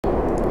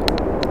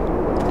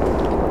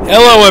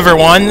Hello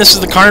everyone, this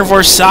is the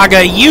Carnivores Saga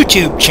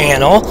YouTube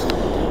channel,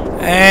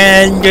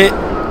 and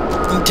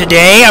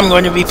today I'm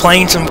going to be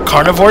playing some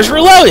Carnivores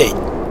Reloaded.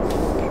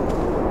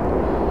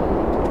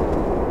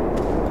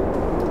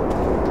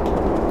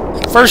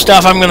 First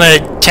off, I'm going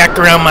to check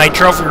around my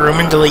trophy room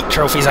and delete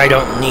trophies I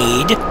don't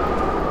need.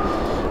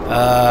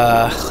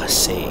 Let's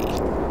see.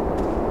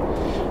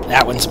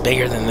 That one's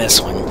bigger than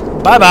this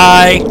one.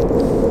 Bye-bye!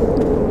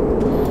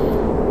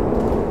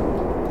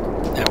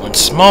 That one's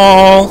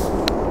small.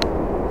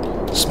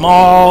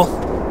 Small.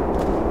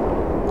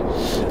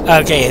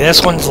 Okay,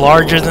 this one's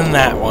larger than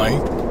that one.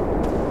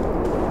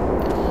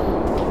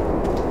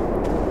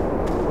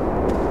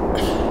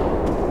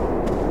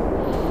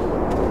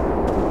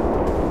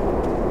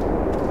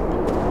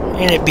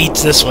 And it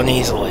beats this one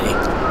easily.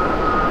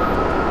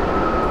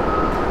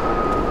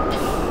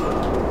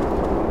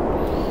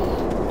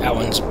 That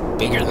one's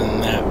bigger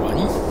than that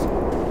one.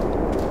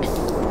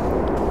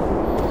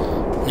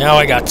 Now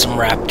I got some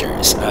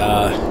raptors.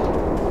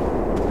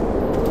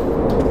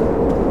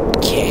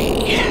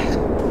 Okay.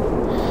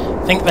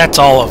 I think that's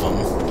all of them.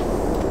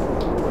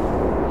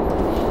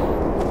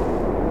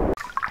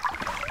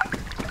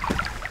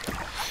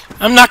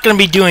 I'm not going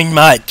to be doing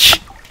much.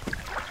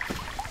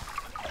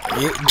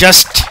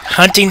 Just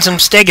hunting some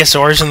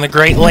stegosaurs in the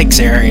Great Lakes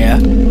area.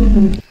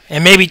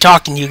 And maybe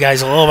talking to you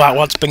guys a little about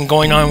what's been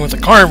going on with the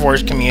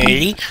carnivores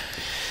community.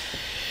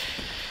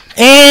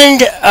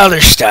 And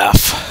other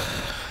stuff.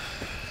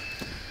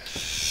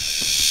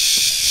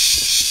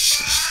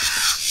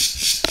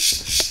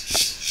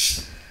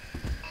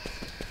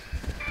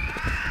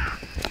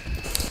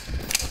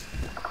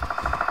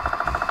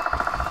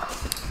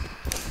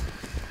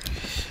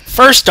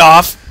 First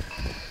off,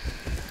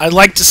 I'd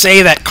like to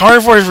say that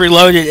Carnivores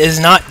Reloaded is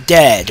not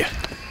dead.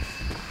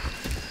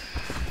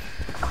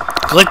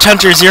 Glitch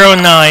Hunter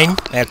 09,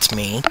 that's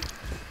me,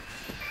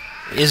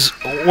 is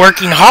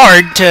working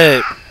hard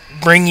to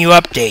bring you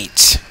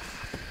updates.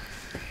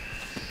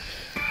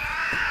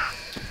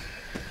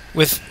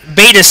 With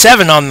Beta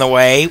 7 on the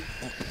way,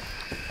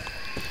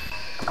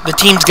 the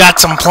team's got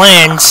some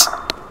plans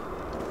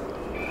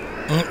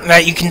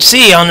that you can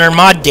see on their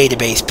mod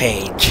database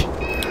page.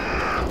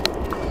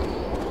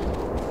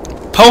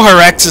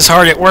 Poharex is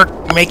hard at work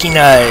making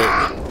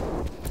a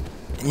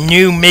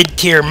new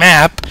mid-tier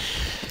map.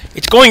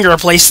 It's going to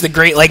replace the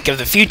Great Lake of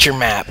the Future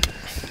map,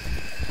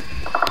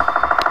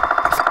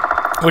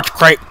 which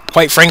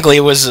quite frankly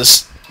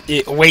was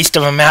a waste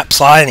of a map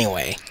slot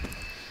anyway.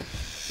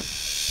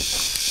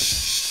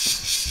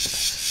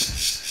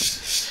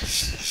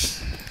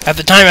 At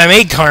the time I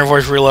made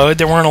Carnivores Reloaded,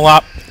 there weren't a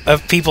lot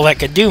of people that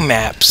could do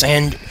maps,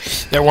 and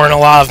there weren't a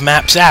lot of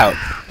maps out.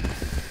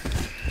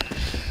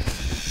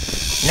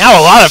 Now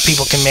a lot of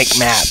people can make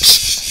maps.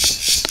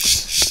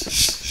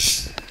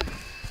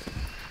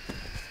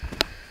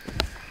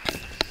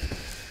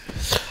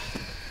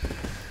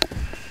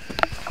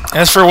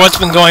 As for what's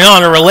been going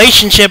on, a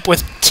relationship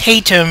with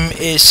Tatum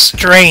is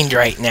strained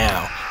right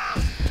now.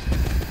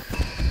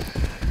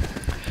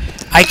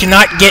 I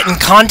cannot get in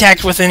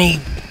contact with any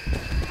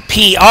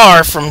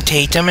PR from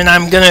Tatum, and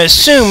I'm going to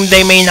assume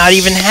they may not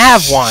even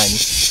have one.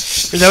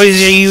 For those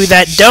of you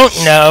that don't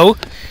know,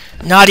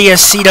 Nadia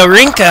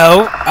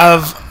Sidorenko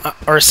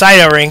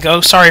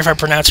Sidorenko, sorry if I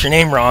pronounced your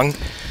name wrong,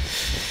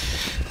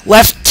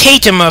 left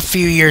Tatum a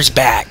few years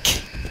back.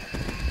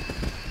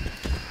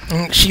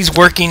 She's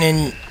working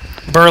in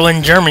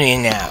Berlin, Germany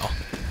now.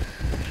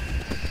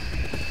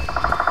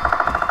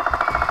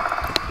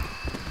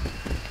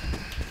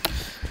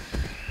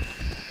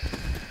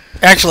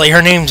 Actually,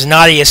 her name's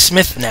Nadia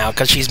Smith now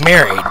because she's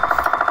married.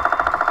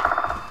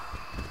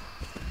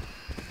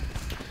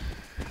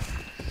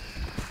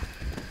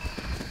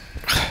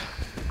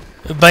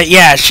 But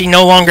yeah, she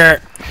no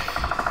longer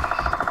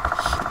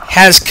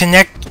has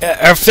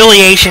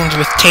affiliations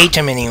with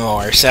Tatum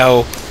anymore,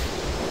 so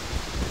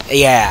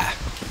yeah.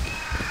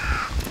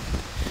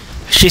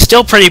 She's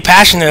still pretty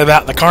passionate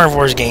about the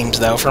Carnivores games,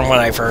 though, from what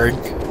I've heard.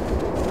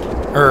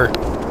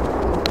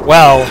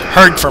 Well,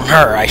 heard from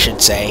her, I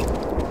should say.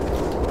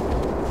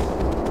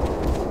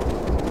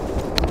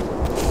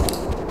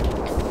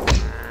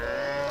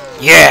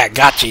 Yeah,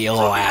 gotcha, you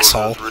little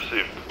asshole.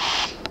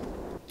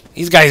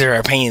 These guys are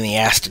a pain in the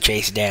ass to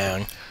chase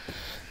down.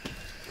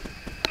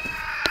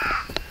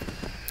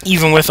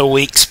 Even with a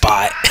weak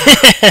spot.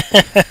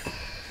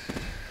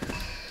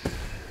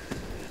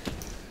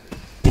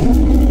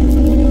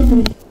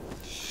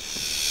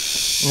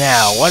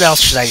 Now, what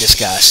else should I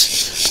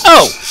discuss?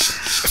 Oh!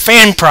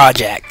 Fan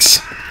projects.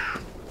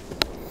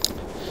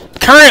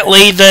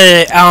 Currently,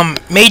 the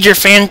major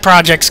fan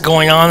projects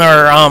going on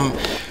are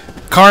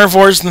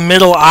Carnivores the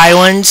Middle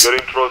Islands,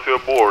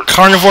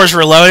 Carnivores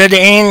Reloaded,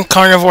 and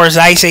Carnivores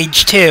Ice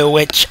Age 2,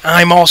 which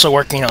I'm also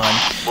working on.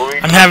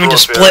 I'm having to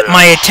split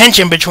my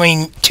attention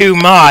between two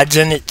mods,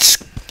 and it's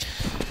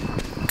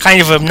kind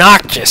of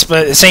obnoxious, but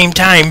at the same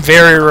time,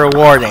 very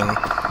rewarding.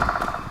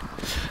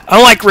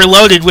 Unlike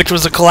Reloaded, which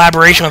was a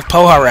collaboration with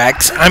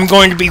Poharex, I'm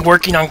going to be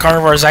working on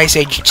Carnivores Ice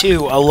Age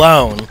 2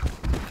 alone,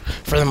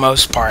 for the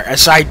most part,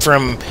 aside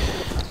from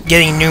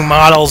getting new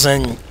models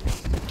and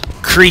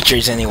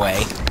creatures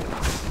anyway.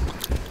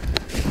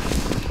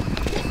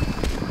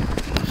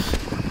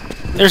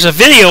 There's a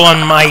video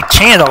on my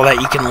channel that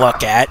you can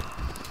look at.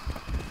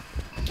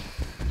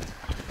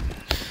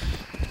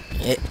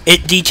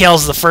 It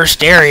details the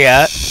first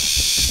area,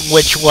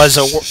 which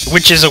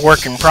is a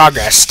work in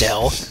progress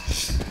still.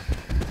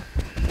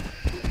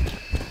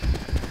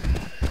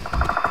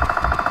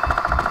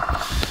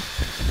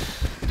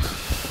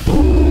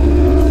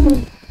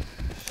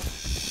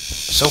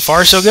 So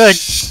far, so good.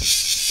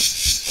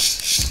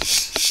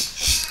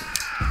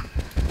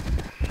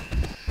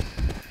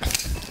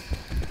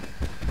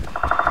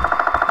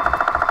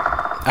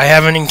 I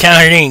haven't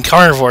encountered any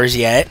carnivores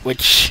yet,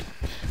 which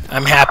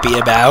I'm happy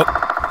about.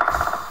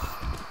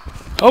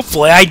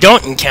 Hopefully I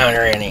don't encounter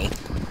any.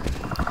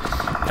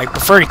 I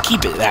prefer to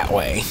keep it that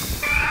way.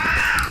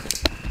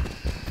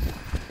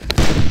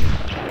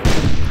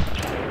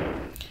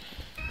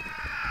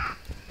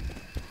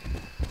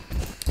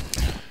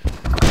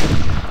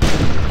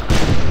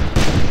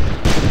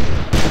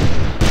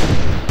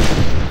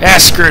 Ah,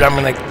 screw it, I'm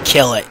gonna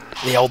kill it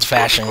the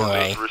old-fashioned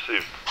way.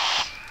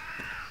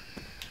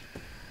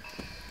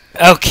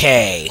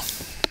 Okay.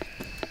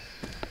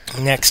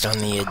 Next on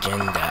the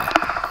agenda.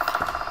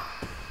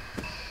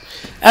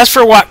 As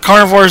for what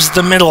Carnivores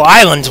the Middle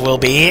Islands will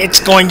be, it's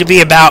going to be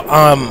about,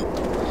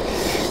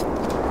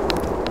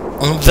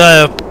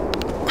 the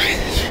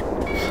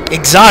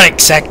exotic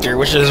sector,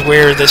 which is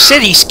where the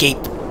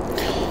cityscape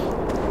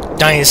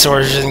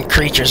dinosaurs and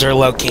creatures are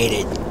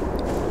located.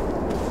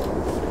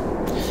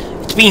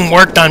 It's being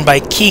worked on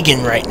by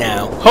Keegan right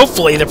now.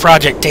 Hopefully the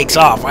project takes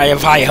off. I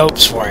have high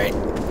hopes for it.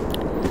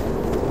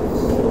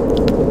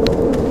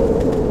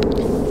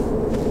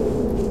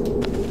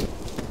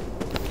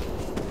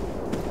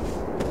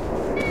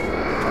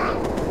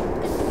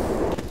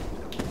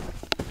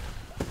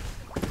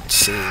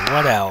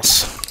 What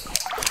else?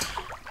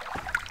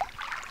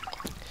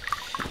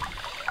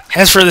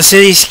 As for the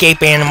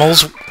cityscape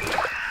animals,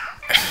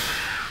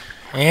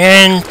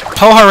 and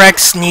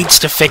Poharex needs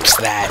to fix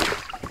that.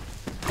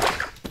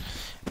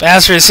 But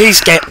as for the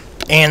cityscape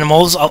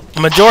animals, a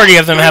majority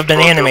of them have been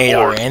animated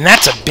already, and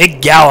that's a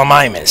big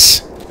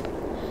Gallimimus.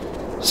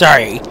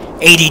 Sorry,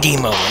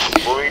 ADD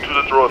moment. Moving to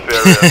the growth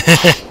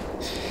area.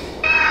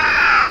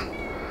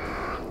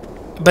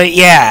 But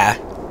yeah.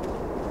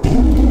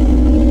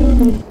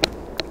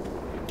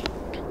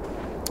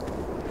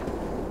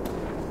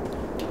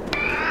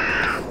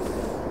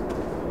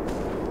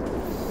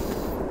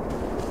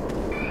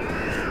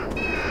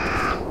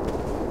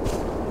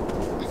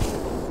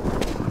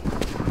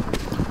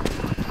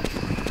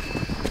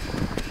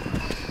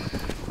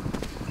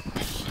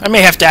 I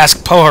may have to ask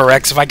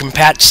Poharex if I can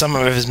patch some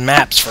of his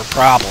maps for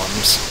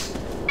problems.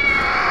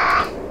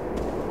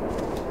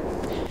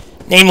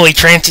 Namely,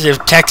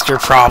 transitive texture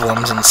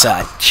problems and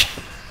such.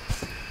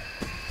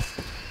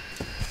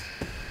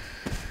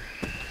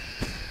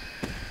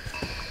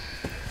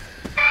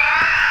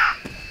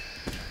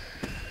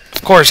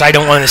 Of course, I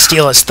don't want to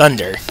steal his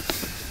thunder.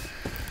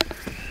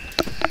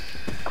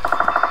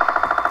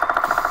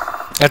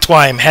 That's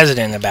why I'm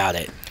hesitant about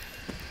it.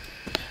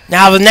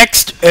 Now, the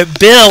next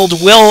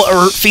build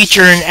will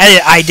feature an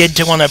edit I did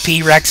to one of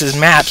P-Rex's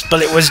maps,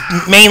 but it was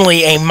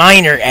mainly a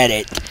minor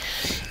edit,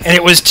 and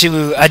it was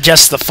to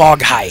adjust the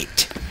fog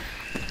height.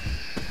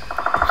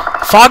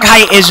 Fog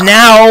height is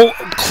now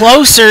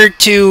closer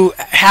to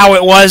how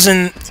it was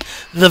in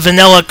the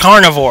vanilla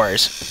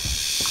Carnivores,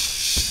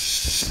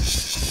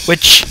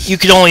 which you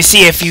could only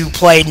see if you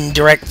played in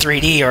Direct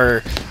 3D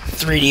or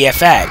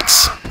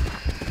 3DFX.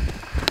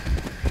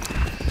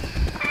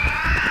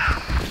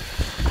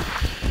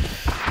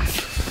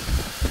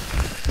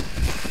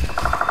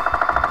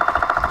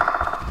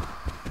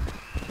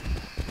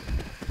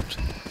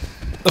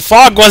 The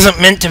fog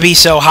wasn't meant to be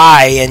so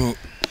high in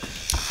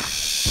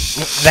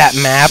that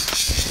map,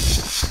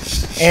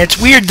 and it's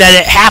weird that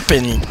it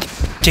happened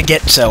to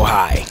get so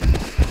high.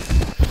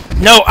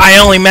 No, I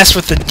only messed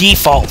with the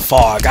default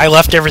fog. I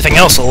left everything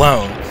else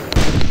alone.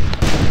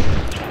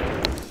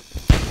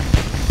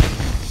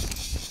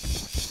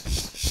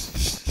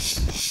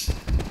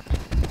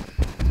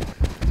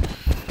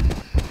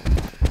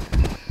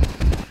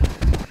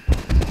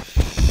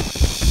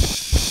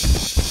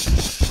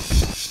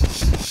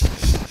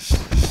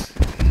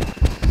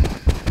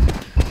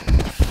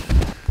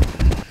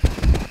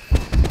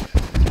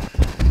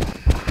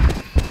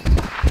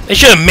 They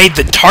should have made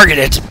the target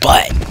its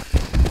butt.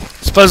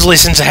 Supposedly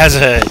since it has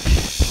a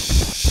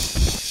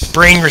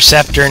brain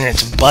receptor in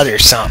its butt or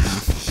something.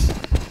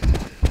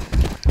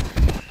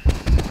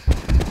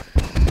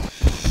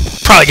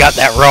 Probably got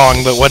that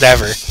wrong, but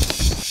whatever.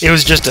 It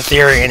was just a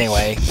theory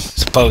anyway,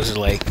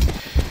 supposedly.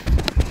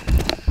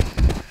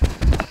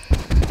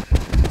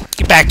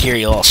 Get back here,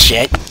 you little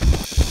shit.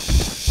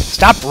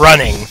 Stop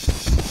running.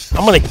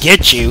 I'm gonna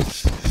get you.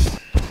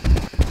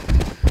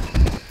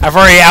 I've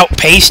already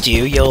outpaced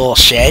you, you little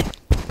shit.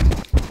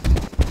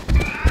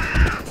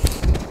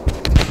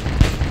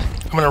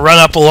 I'm gonna run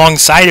up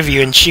alongside of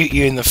you and shoot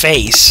you in the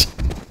face.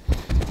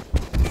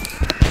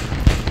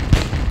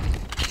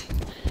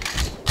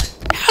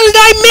 How did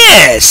I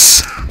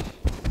miss?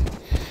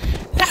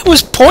 That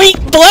was point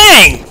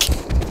blank.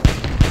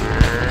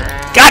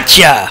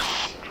 Gotcha.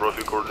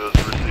 Trophy coordinates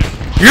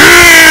received.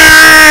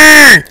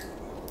 Yeah!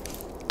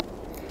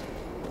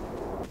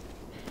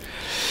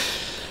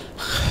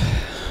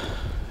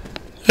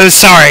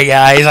 Sorry,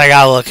 guys. I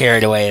got a little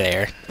carried away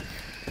there.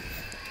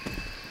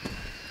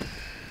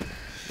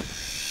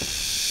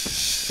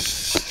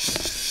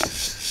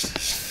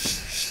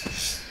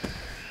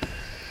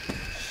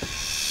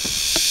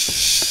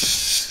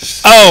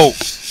 Oh!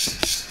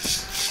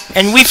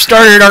 And we've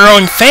started our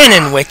own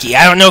Fanon wiki.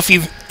 I don't know if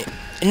you've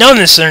known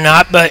this or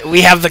not, but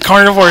we have the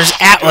Carnivores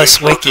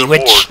Atlas wiki,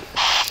 which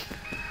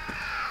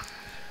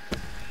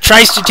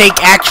tries to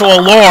take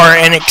actual lore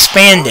and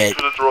expand it.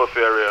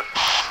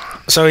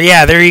 So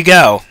yeah, there you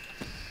go.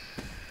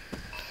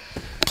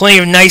 Plenty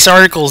of nice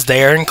articles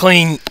there,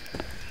 including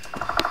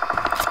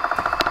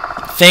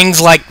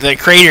things like the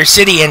Crater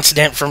City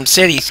incident from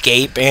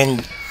Cityscape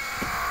and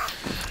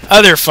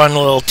other fun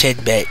little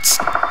tidbits.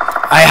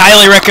 I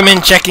highly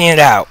recommend checking it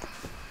out.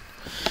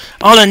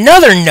 On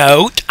another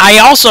note, I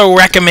also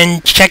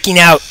recommend checking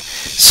out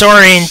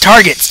Saurian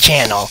Target's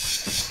channel.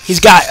 He's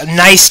got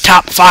nice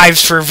top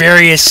 5s for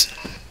various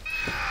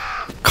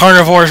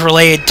carnivores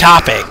related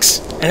topics.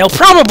 And he'll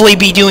probably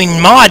be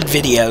doing mod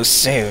videos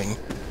soon.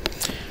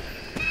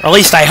 Or at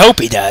least I hope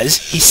he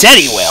does. He said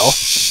he will.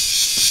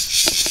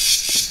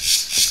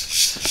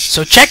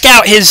 So check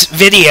out his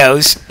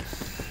videos.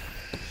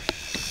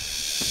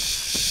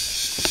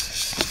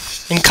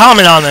 And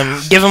comment on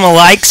them. Give him a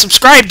like.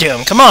 Subscribe to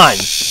him. Come on.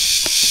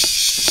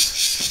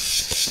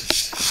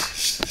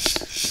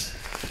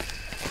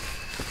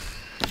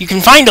 You can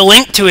find a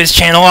link to his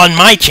channel on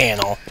my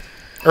channel.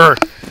 Or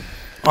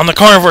on the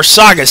Carnivore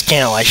Saga's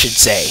channel, I should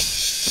say.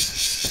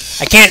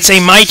 I can't say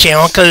my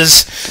channel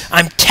because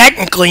I'm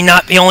technically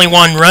not the only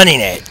one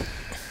running it.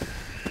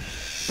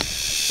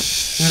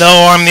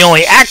 Though I'm the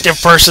only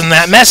active person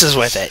that messes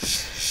with it.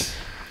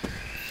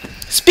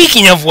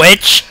 Speaking of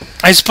which,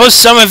 I suppose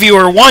some of you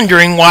are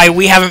wondering why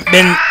we haven't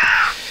been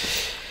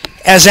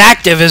as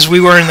active as we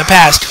were in the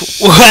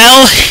past.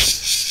 Well,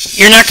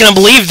 you're not going to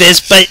believe this,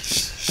 but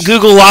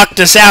Google locked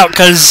us out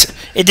because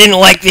it didn't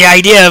like the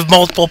idea of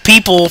multiple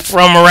people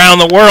from around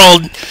the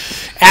world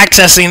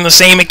accessing the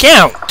same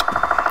account.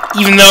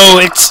 Even though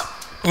it's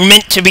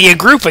meant to be a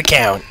group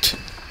account.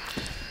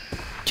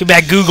 Too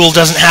bad Google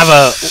doesn't have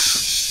a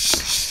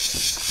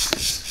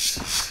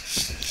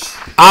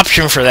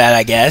option for that,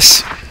 I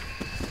guess.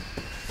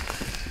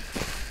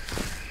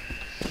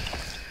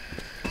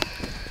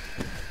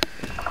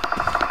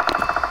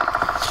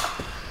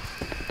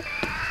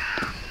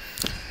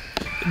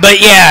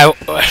 But yeah,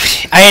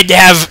 I had to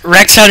have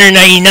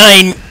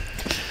Rex199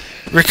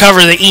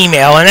 recover the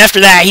email, and after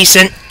that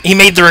he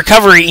made the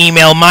recovery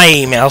email my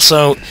email,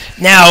 so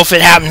now if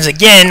it happens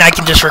again, I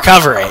can just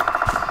recover it.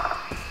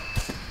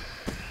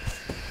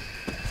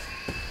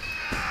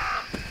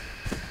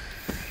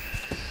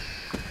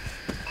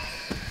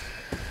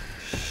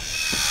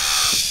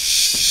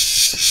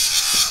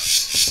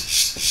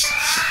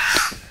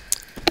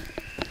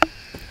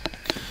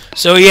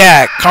 So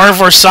yeah,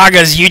 Carnivore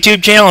Saga's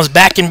YouTube channel is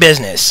back in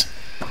business.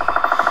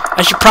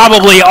 I should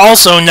probably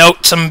also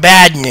note some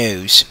bad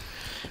news.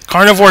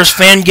 Carnivore's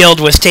Fan Guild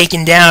was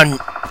taken down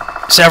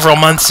several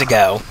months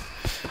ago.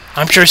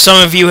 I'm sure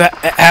some of you that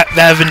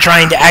have been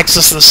trying to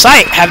access the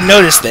site have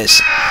noticed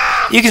this.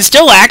 You can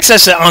still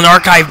access it on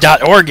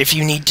archive.org if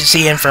you need to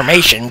see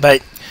information,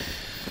 but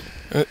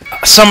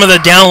some of the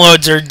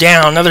downloads are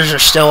down, others are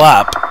still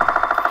up.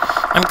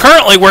 I'm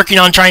currently working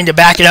on trying to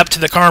back it up to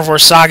the Carnivore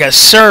Saga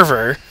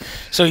server,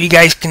 so you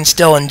guys can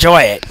still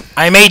enjoy it.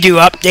 I may do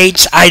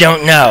updates, I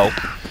don't know.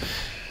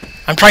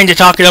 I'm trying to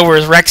talk it over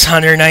with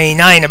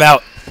Rex199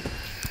 about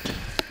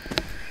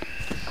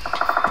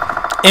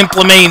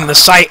implementing the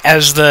site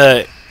as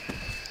the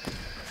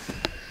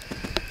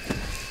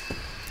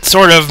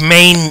sort of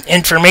main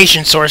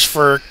information source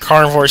for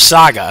Carnivore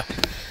Saga.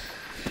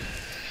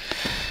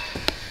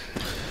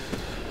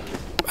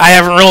 I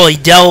haven't really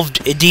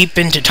delved deep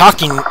into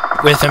talking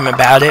with him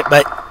about it,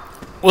 but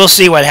we'll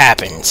see what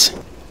happens.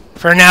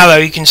 For now, though,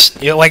 you can,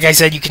 like I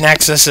said, you can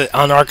access it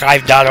on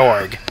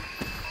archive.org.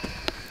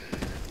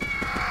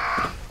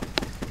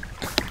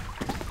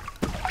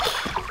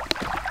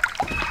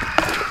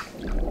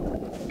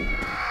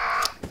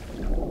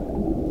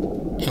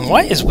 And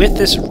what is with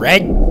this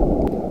red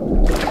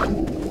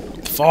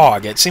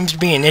fog? It seems to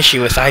be an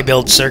issue with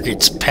iBuild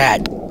Circuit's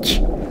patch.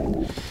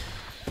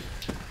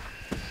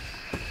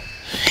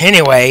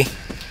 Anyway,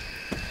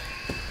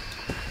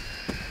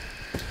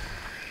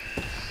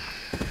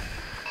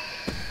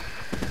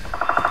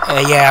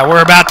 yeah,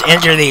 we're about to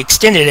enter the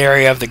extended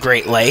area of the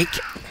Great Lake.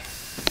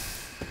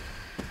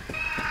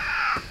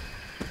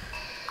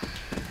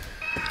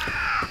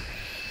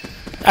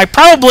 I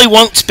probably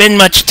won't spend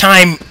much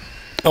time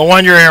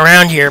wandering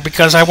around here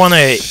because I want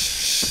to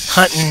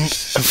hunt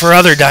for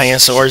other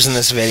dinosaurs in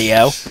this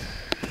video.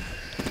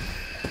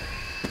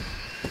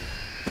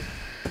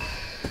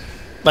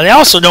 But I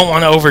also don't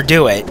want to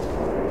overdo it.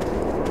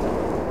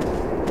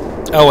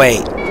 Oh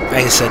wait.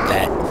 I said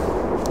that.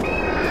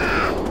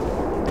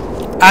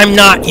 I'm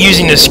not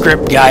using the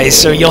script, guys,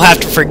 so you'll have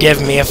to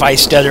forgive me if I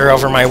stutter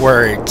over my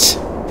words.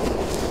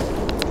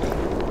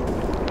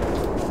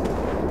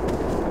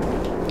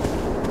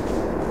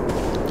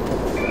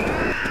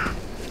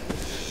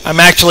 I'm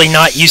actually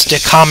not used to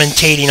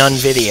commentating on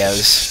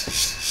videos.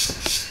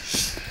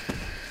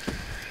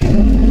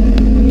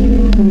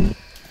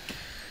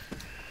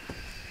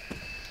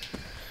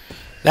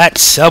 That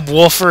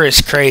subwoofer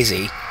is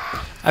crazy.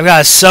 I've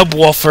got a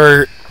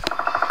subwoofer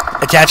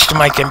attached to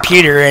my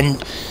computer,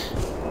 and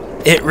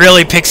it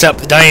really picks up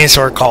the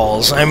dinosaur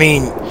calls. I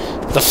mean,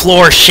 the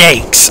floor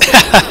shakes.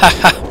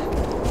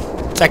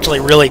 It's actually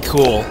really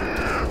cool.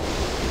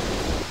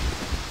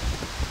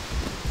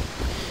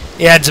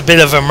 It adds a bit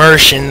of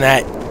immersion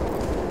that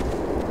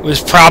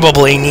was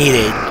probably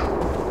needed.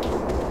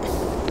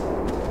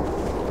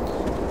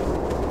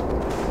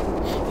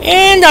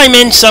 And I'm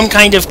in some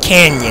kind of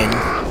canyon.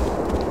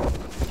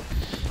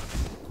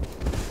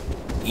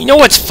 You know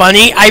what's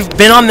funny? I've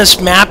been on this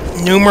map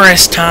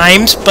numerous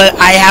times, but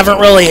I haven't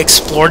really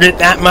explored it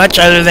that much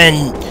other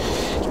than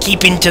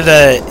keeping to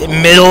the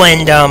middle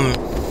and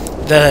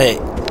the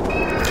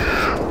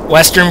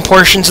western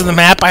portions of the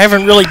map. I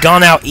haven't really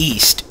gone out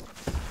east.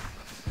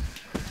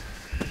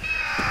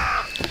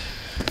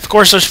 Of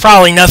course, there's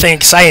probably nothing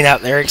exciting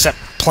out there except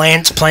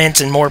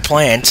plants, and more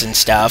plants and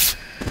stuff.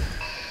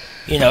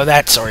 You know,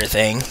 that sort of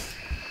thing.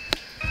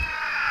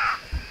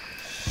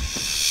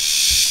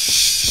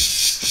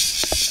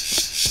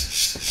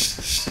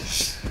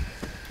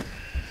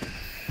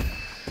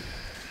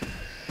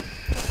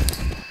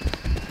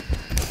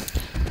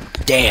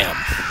 Damn.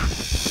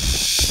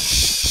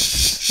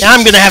 Now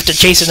I'm gonna have to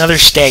chase another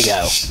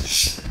stego.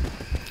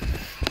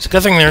 It's a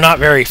good thing they're not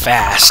very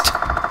fast.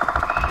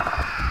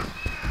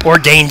 Or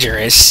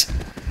dangerous.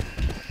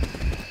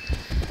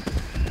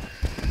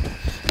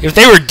 If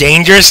they were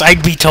dangerous,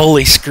 I'd be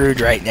totally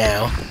screwed right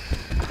now.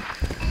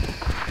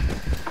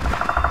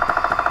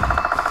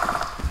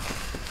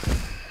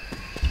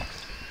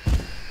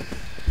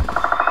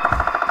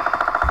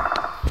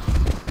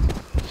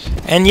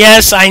 And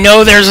yes, I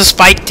know there's a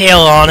spike tail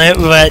on it,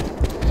 but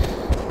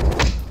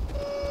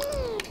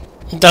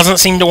it doesn't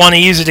seem to want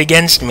to use it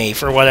against me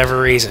for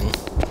whatever reason.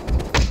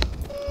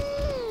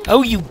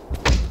 Oh, you...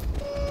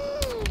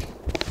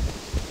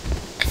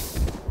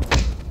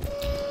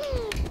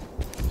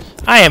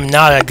 I am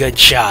not a good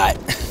shot.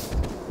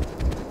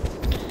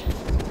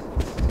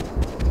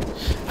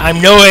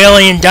 I'm no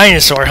alien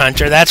dinosaur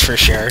hunter, that's for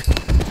sure.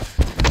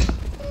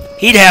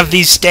 He'd have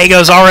these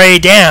stegos already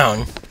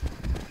down.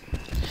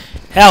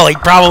 Hell, he'd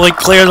probably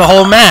clear the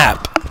whole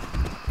map.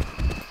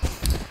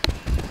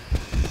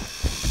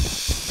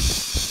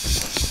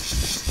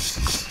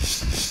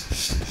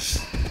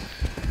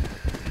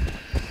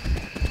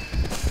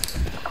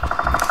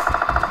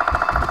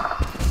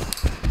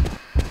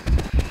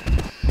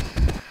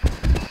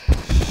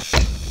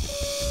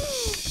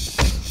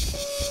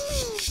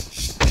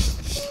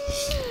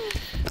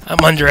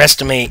 I'm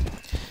underestimating.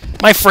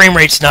 My frame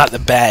rate's not the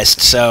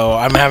best, so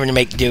I'm having to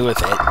make do with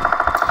it.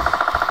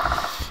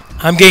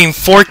 I'm getting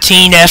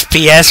 14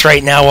 FPS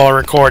right now while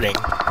recording.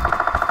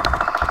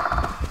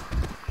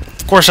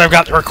 Of course, I've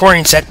got the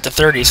recording set to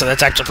 30, so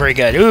that's actually pretty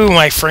good. Ooh,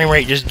 my frame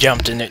rate just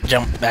jumped, and it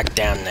jumped back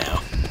down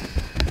now.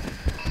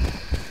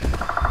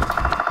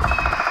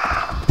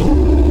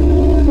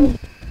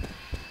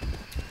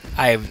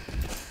 I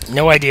have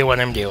no idea what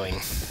I'm doing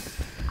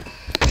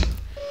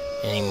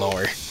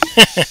anymore.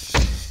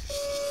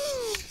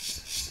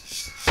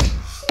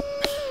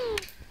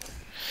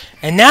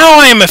 And now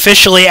I am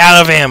officially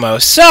out of ammo,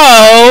 so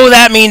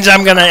that means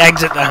I'm gonna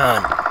exit the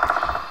hunt.